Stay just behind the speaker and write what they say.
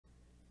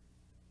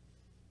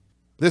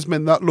This may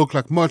not look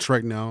like much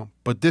right now,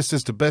 but this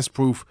is the best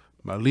proof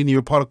my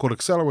linear particle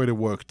accelerator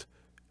worked.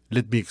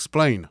 Let me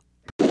explain.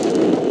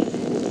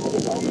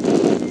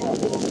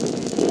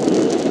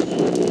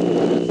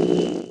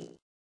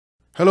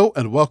 Hello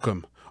and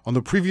welcome. On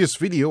the previous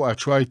video, I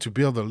tried to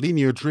build a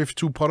linear drift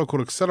 2 particle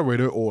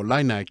accelerator, or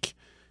Linac.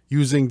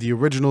 Using the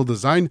original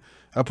design,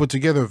 I put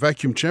together a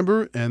vacuum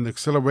chamber and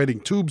accelerating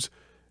tubes,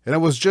 and I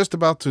was just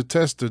about to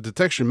test the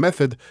detection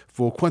method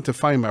for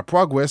quantifying my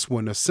progress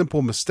when a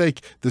simple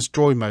mistake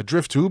destroyed my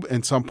drift tube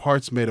and some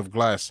parts made of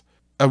glass.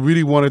 I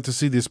really wanted to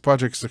see this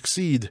project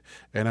succeed,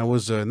 and I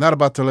was not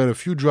about to let a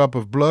few drops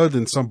of blood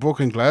and some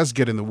broken glass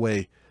get in the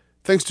way.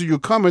 Thanks to your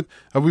comment,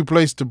 I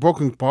replaced the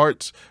broken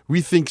parts,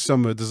 rethink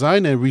some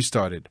design, and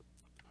restarted.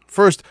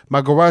 First,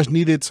 my garage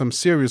needed some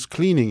serious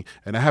cleaning,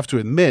 and I have to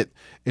admit,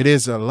 it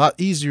is a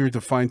lot easier to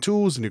find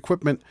tools and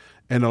equipment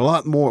and a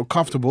lot more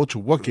comfortable to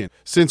work in.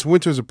 Since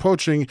winter's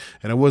approaching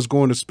and I was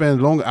going to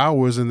spend long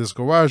hours in this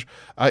garage,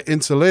 I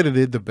insulated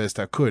it the best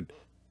I could.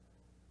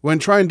 When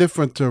trying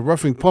different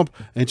roughing pump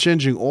and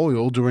changing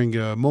oil during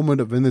a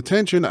moment of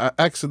inattention, I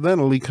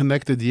accidentally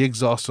connected the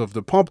exhaust of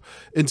the pump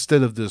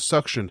instead of the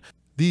suction.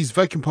 These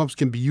vacuum pumps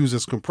can be used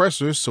as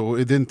compressors, so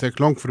it didn't take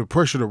long for the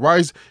pressure to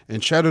rise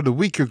and shatter the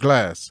weaker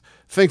glass.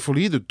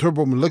 Thankfully, the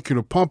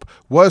turbomolecular pump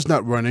was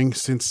not running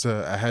since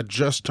I had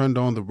just turned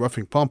on the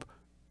roughing pump.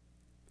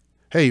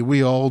 Hey,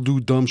 we all do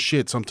dumb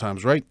shit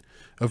sometimes, right?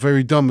 A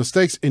very dumb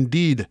mistakes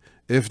indeed.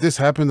 If this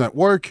happened at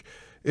work,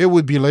 it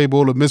would be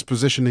labeled a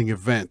mispositioning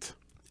event.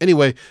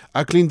 Anyway,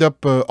 I cleaned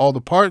up all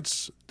the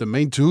parts, the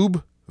main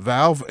tube,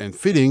 valve, and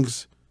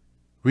fittings,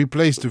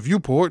 replaced the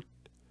viewport,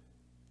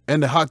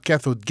 and the hot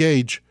cathode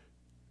gauge,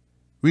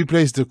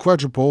 replaced the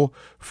quadrupole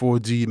for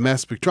the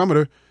mass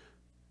spectrometer.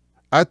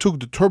 I took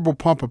the turbo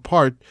pump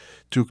apart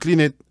to clean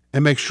it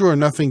and make sure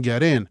nothing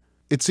got in.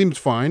 It seemed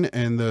fine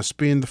and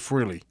spinned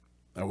freely.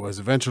 I was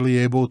eventually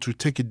able to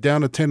take it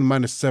down to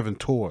 10-7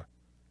 torr.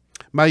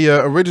 My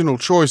original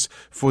choice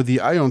for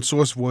the ion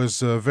source was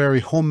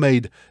very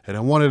homemade, and I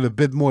wanted a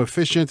bit more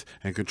efficient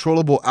and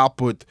controllable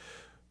output.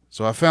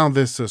 So I found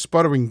this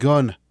sputtering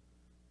gun.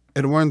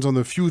 It runs on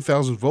a few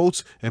thousand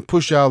volts and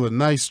push out a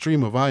nice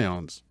stream of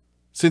ions.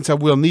 Since I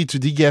will need to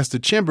degas the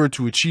chamber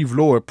to achieve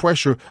lower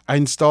pressure, I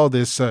installed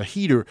this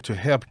heater to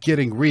help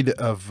getting rid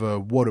of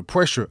water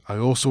pressure. I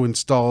also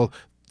installed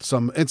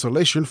some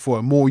insulation for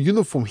a more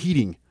uniform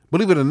heating.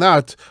 Believe it or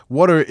not,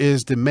 water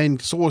is the main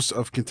source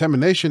of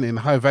contamination in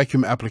high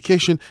vacuum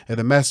application, and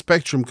the mass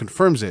spectrum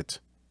confirms it.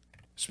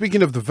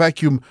 Speaking of the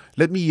vacuum,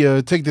 let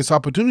me take this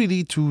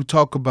opportunity to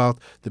talk about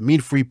the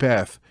mean free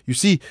path. You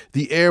see,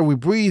 the air we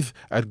breathe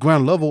at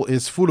ground level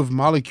is full of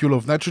molecules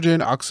of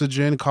nitrogen,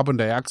 oxygen, carbon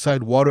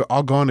dioxide, water,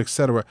 argon,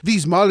 etc.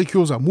 These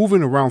molecules are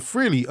moving around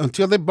freely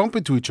until they bump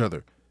into each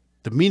other.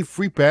 The mean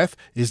free path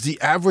is the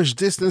average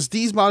distance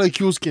these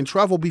molecules can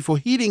travel before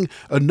hitting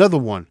another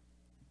one.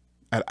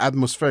 At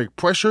atmospheric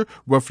pressure,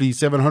 roughly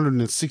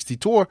 760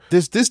 torr,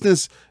 this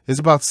distance is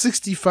about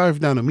 65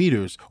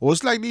 nanometers, or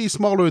slightly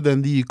smaller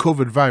than the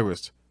COVID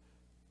virus.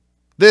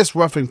 This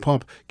roughing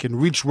pump can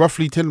reach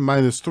roughly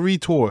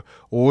 10-3 torr,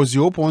 or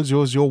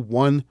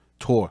 0.001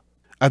 torr.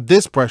 At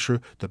this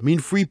pressure, the mean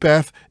free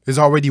path is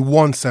already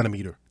 1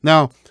 centimeter.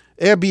 Now,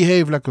 air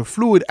behaves like a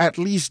fluid at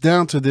least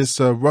down to this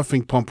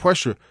roughing pump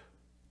pressure.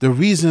 The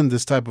reason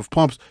this type of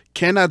pumps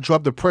cannot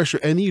drop the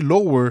pressure any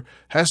lower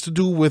has to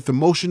do with the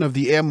motion of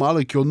the air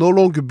molecule no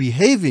longer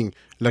behaving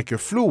like a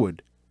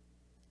fluid.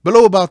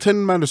 Below about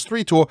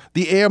 10-3 torr,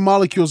 the air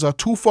molecules are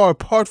too far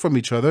apart from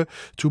each other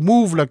to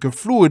move like a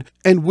fluid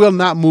and will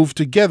not move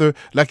together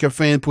like a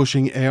fan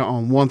pushing air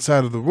on one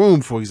side of the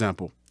room, for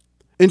example.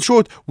 In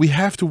short, we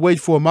have to wait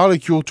for a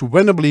molecule to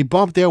randomly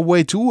bump their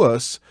way to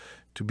us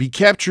to be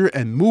captured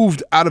and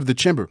moved out of the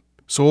chamber.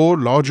 So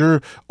larger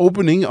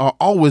openings are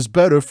always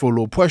better for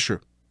low pressure.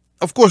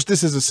 Of course,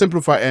 this is a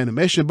simplified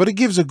animation, but it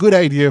gives a good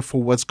idea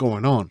for what's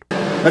going on.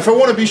 If I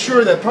want to be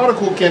sure that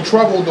particle can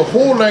travel the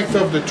whole length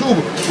of the tube,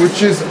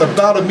 which is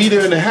about 1.5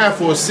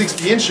 meters or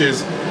 60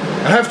 inches,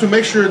 I have to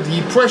make sure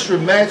the pressure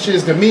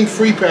matches the mean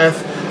free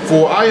path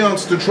for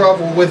ions to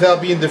travel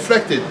without being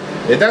deflected.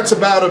 And that's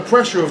about a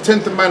pressure of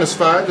 10⁻⁵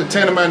 to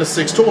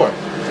 10⁻⁶ torr.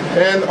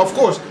 And of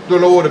course, the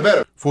lower the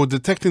better. For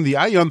detecting the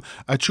ion,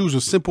 I choose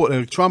a simple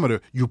electrometer.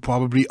 You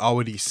probably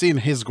already seen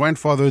his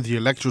grandfather, the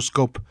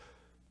electroscope.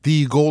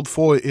 The gold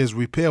foil is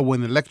repaired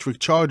when electric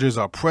charges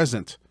are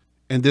present.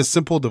 And this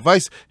simple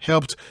device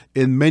helped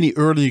in many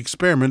early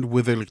experiments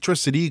with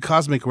electricity,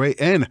 cosmic ray,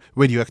 and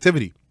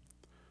radioactivity.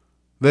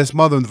 This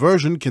modern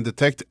version can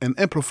detect and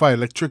amplify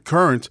electric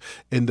current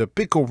in the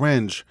pico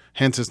range,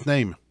 hence its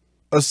name.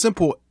 A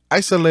simple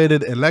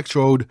isolated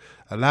electrode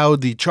allowed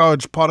the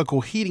charged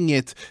particle heating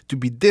it to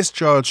be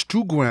discharged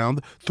to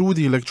ground through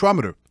the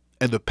electrometer,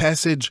 and the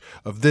passage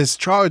of these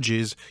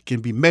charges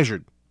can be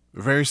measured.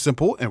 Very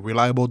simple and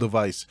reliable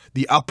device.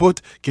 The output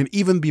can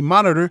even be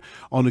monitored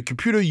on the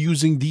computer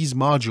using these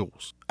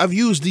modules. I've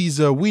used these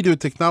Weeder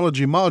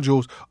technology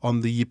modules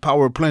on the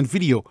power plant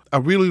video. I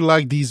really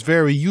like these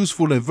very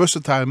useful and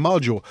versatile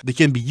modules. They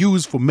can be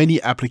used for many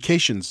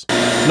applications.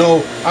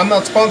 No, I'm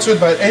not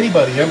sponsored by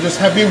anybody. I'm just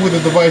happy with the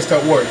device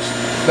that works.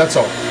 That's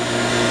all.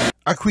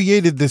 I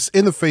created this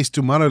interface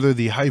to monitor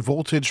the high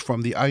voltage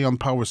from the ion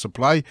power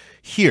supply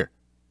here.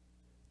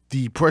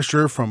 The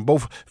pressure from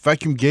both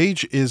vacuum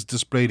gauge is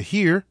displayed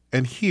here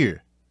and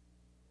here.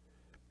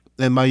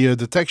 And my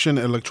detection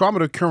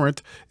electrometer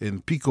current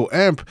in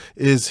picoamp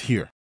is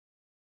here.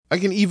 I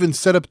can even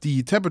set up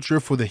the temperature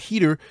for the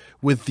heater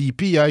with the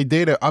PI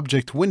data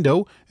object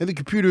window, and the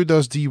computer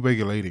does the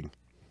regulating.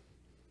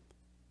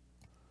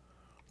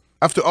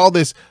 After all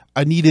this,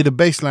 I needed a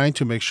baseline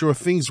to make sure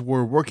things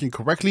were working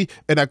correctly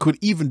and I could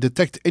even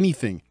detect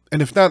anything.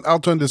 And if not, I'll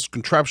turn this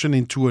contraption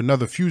into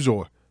another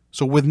fusor.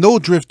 So with no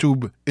drift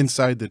tube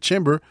inside the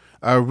chamber,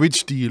 I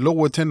reached the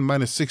lower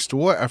 10-6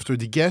 door after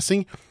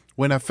degassing.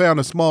 When I found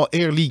a small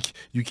air leak,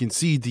 you can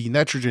see the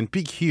nitrogen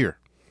peak here.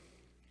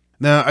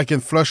 Now I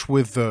can flush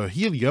with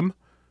helium.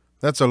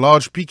 That's a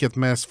large peak at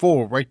mass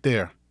 4 right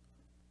there.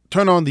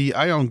 Turn on the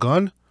ion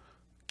gun,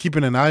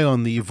 keeping an eye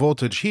on the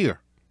voltage here.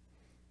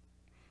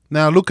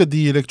 Now look at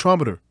the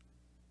electrometer.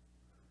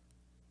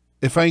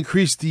 If I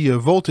increase the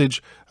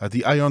voltage at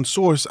the ion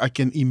source, I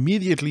can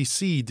immediately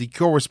see the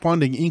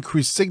corresponding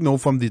increased signal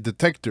from the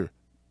detector.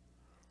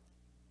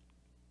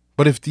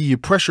 But if the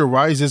pressure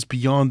rises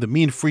beyond the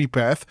mean free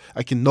path,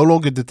 I can no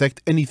longer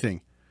detect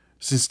anything.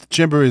 Since the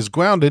chamber is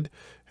grounded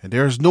and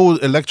there is no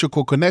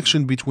electrical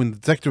connection between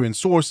detector and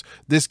source,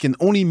 this can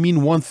only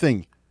mean one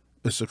thing: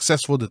 a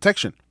successful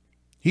detection.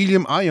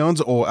 Helium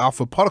ions or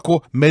alpha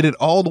particle made it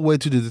all the way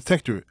to the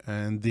detector,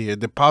 and the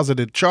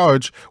deposited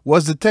charge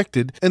was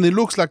detected, and it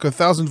looks like a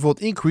 1000-volt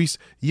increase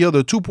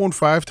yielded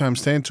 2.5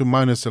 times 10 to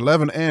minus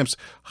 11 amps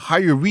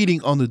higher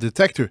reading on the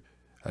detector.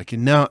 I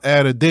can now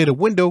add a data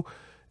window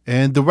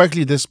and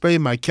directly display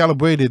my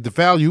calibrated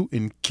value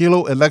in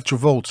kilo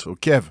electrovolts, or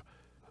keV.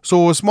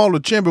 So a smaller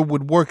chamber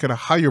would work at a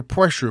higher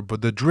pressure,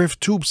 but the drift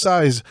tube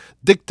size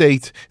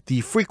dictates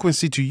the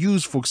frequency to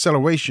use for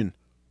acceleration.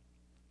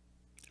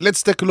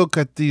 Let's take a look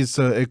at this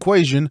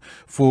equation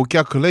for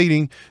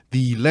calculating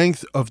the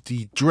length of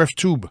the drift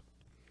tube.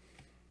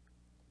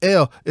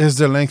 L is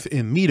the length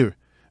in meter,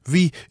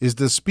 V is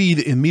the speed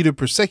in meter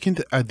per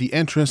second at the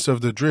entrance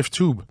of the drift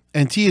tube,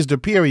 and T is the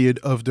period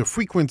of the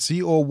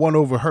frequency, or 1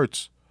 over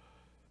Hertz.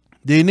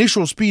 The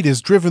initial speed is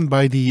driven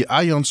by the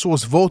ion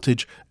source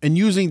voltage, and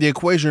using the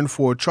equation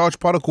for a charged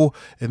particle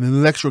in an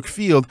electric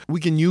field, we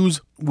can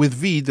use with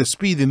V the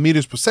speed in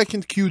meters per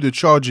second, Q the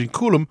charge in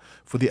coulomb.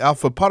 For the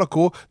alpha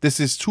particle, this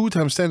is 2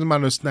 times 10 to the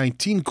minus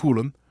 19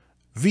 coulomb,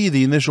 V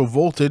the initial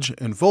voltage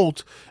in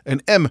volt,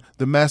 and M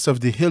the mass of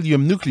the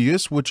helium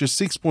nucleus, which is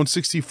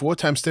 6.64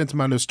 times 10 to the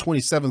minus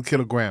 27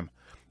 kilogram.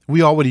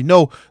 We already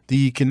know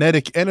the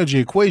kinetic energy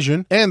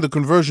equation and the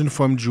conversion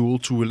from joule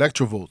to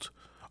electrovolt.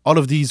 All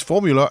of these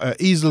formula are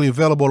easily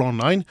available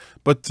online,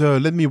 but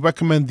let me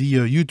recommend the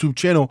YouTube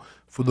channel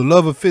For the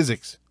Love of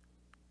Physics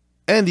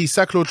and the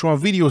cyclotron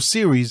video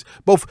series,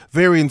 both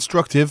very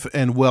instructive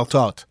and well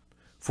taught.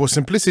 For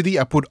simplicity,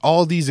 I put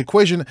all these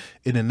equations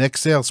in an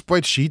Excel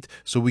spreadsheet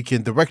so we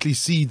can directly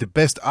see the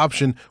best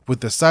option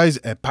with the size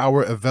and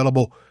power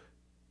available.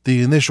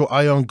 The initial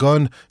ion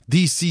gun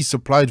DC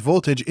supplied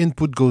voltage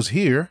input goes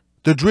here.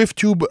 The drift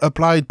tube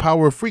applied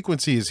power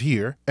frequency is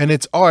here, and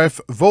its RF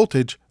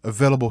voltage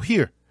available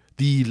here.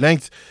 The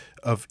length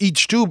of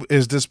each tube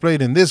is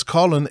displayed in this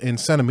column in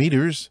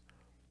centimeters,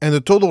 and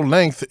the total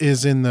length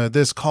is in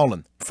this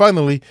column.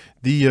 Finally,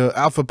 the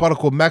alpha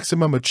particle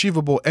maximum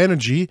achievable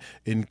energy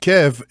in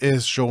keV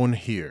is shown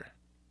here.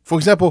 For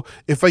example,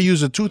 if I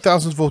use a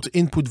 2000 volt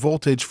input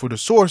voltage for the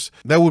source,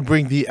 that would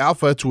bring the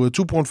alpha to a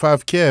 2.5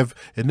 keV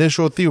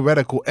initial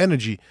theoretical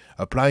energy.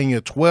 Applying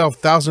a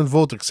 12,000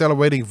 volt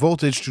accelerating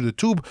voltage to the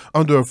tube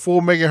under a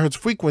 4 MHz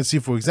frequency,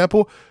 for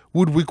example,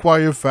 would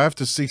require 5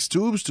 to 6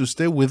 tubes to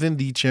stay within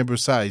the chamber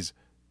size.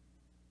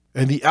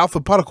 And the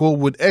alpha particle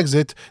would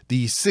exit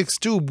the 6th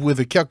tube with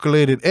a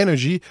calculated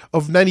energy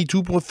of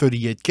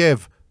 92.38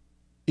 keV.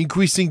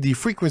 Increasing the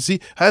frequency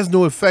has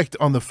no effect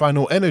on the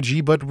final energy,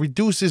 but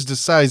reduces the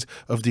size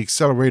of the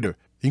accelerator.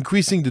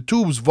 Increasing the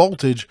tube's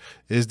voltage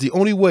is the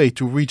only way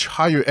to reach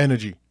higher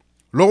energy.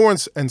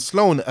 Lawrence and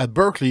Sloan at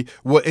Berkeley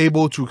were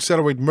able to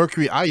accelerate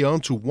mercury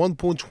ion to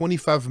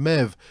 1.25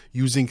 MeV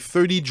using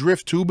 30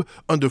 drift tube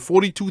under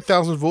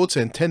 42,000 volts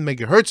and 10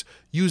 MHz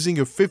using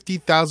a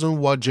 50,000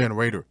 watt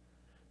generator.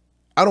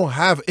 I don't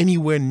have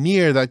anywhere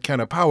near that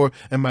kind of power,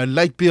 and my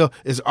light bill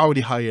is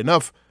already high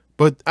enough.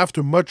 But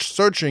after much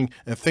searching,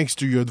 and thanks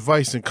to your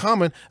advice and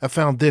comment, I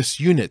found this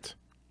unit.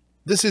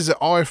 This is an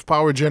RF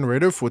power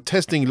generator for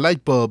testing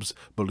light bulbs,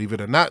 believe it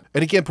or not,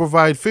 and it can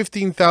provide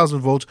 15,000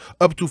 volts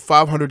up to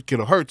 500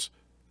 kilohertz.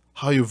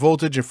 Higher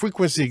voltage and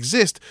frequency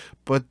exist,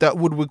 but that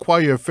would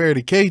require a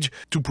Faraday cage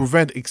to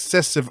prevent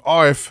excessive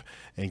RF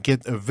and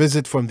get a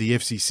visit from the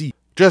FCC.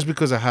 Just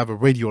because I have a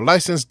radio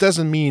license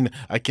doesn't mean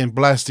I can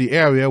blast the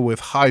area with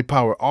high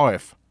power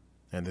RF.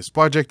 And this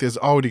project is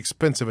already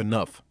expensive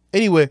enough.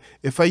 Anyway,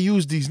 if I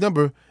use these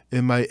numbers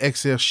in my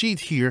Excel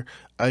sheet here,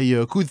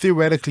 I could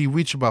theoretically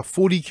reach about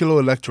 40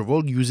 kilo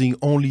electrovolt using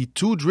only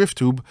 2 drift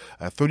tubes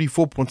at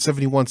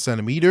 34.71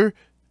 centimeter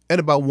and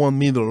about 1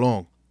 meter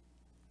long.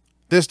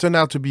 This turned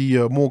out to be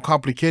more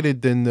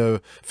complicated than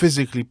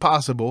physically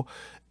possible,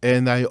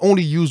 and I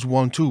only used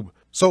 1 tube.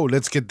 So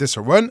let's get this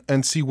a run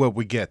and see what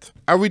we get.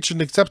 I reached an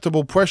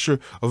acceptable pressure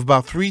of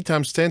about 3 ×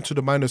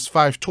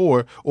 10⁻⁵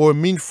 torr, or a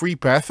mean free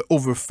path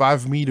over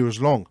 5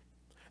 meters long.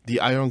 The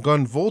ion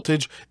gun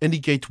voltage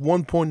indicates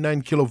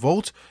 1.9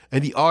 kilovolts,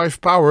 and the RF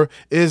power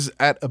is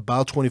at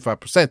about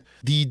 25%.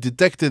 The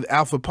detected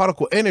alpha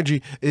particle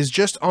energy is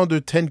just under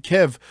 10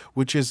 keV,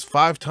 which is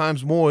 5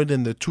 times more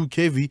than the 2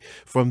 kV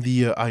from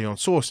the ion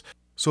source.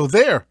 So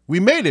there, we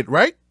made it,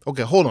 right?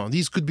 Okay, hold on,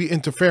 these could be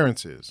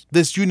interferences.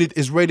 This unit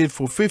is rated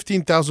for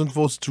 15,000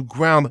 volts to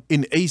ground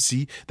in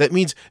AC. That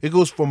means it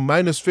goes from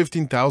minus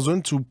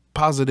 15,000 to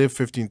positive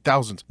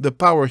 15,000. The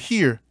power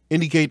here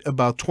indicate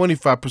about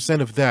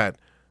 25% of that,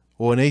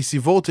 or an AC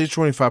voltage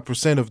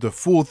 25% of the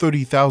full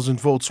 30,000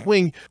 volt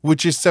swing,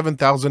 which is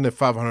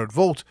 7,500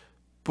 volts.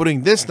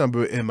 Putting this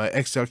number in my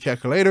Excel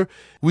calculator,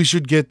 we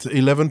should get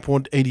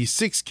 11.86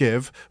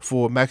 keV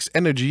for max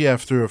energy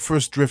after a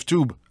first drift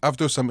tube.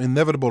 After some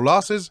inevitable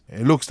losses,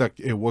 it looks like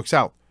it works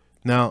out.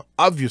 Now,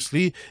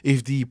 obviously,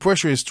 if the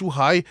pressure is too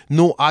high,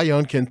 no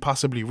ion can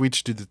possibly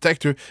reach the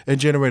detector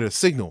and generate a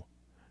signal.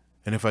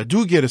 And if I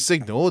do get a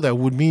signal, that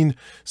would mean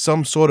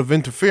some sort of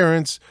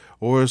interference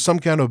or some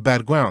kind of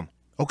bad ground.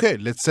 Okay,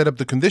 let's set up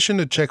the condition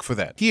to check for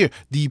that. Here,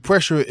 the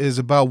pressure is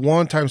about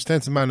 1 ×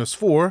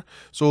 10⁻⁴,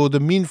 so the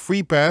mean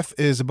free path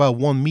is about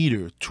 1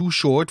 meter, too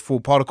short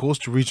for particles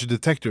to reach the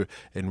detector,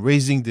 and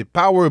raising the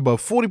power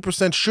above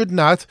 40% should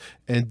not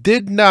and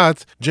did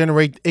not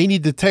generate any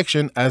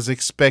detection as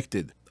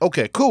expected.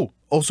 Okay, cool.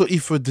 Also,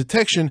 if a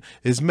detection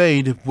is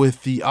made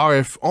with the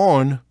RF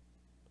on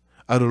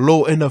at a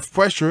low enough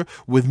pressure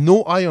with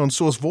no ion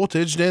source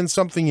voltage, then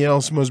something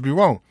else must be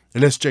wrong.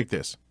 Let's check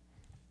this.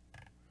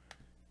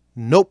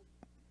 Nope,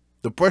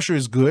 the pressure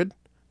is good,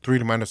 3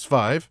 to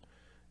 -5,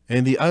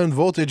 and the ion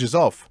voltage is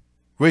off.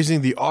 Raising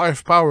the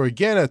RF power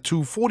again at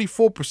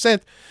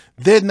 244%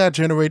 did not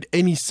generate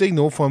any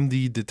signal from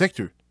the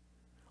detector.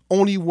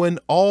 Only when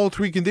all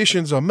 3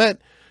 conditions are met,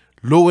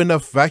 low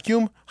enough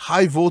vacuum,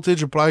 high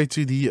voltage applied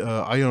to the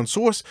ion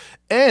source,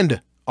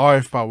 and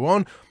RF power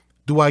on,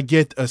 do I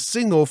get a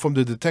signal from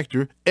the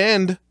detector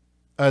and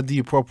at the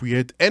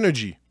appropriate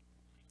energy.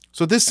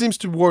 So this seems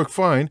to work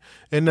fine,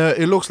 and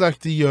it looks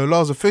like the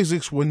laws of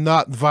physics were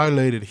not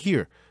violated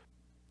here.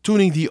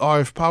 Tuning the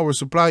RF power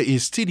supply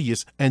is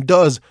tedious and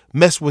does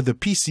mess with the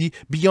PC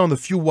beyond a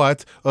few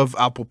watts of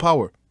output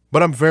power,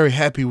 but I'm very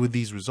happy with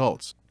these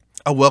results.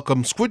 I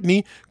welcome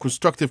scrutiny,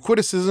 constructive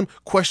criticism,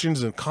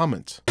 questions, and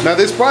comments. Now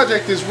this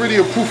project is really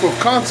a proof of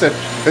concept,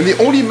 and the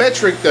only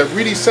metric that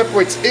really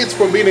separates it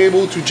from being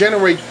able to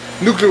generate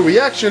nuclear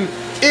reaction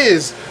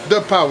is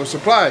the power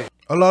supply.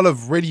 A lot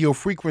of radio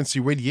frequency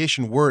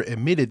radiation were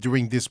emitted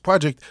during this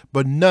project,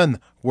 but none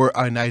were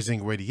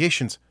ionizing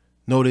radiations.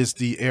 Notice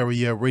the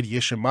area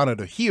radiation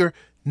monitor here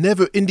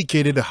never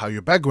indicated a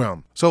higher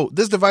background. So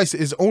this device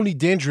is only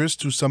dangerous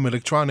to some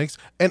electronics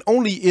and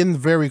only in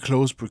very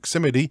close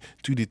proximity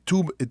to the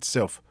tube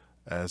itself.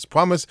 As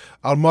promised,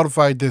 I'll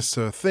modify this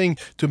thing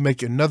to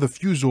make another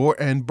fusor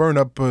and burn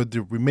up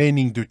the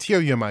remaining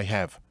deuterium I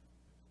have.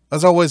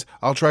 As always,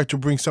 I'll try to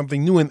bring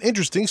something new and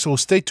interesting, so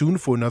stay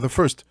tuned for another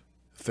first.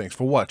 Thanks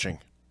for watching.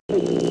 Damn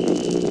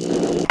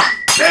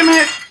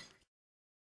it!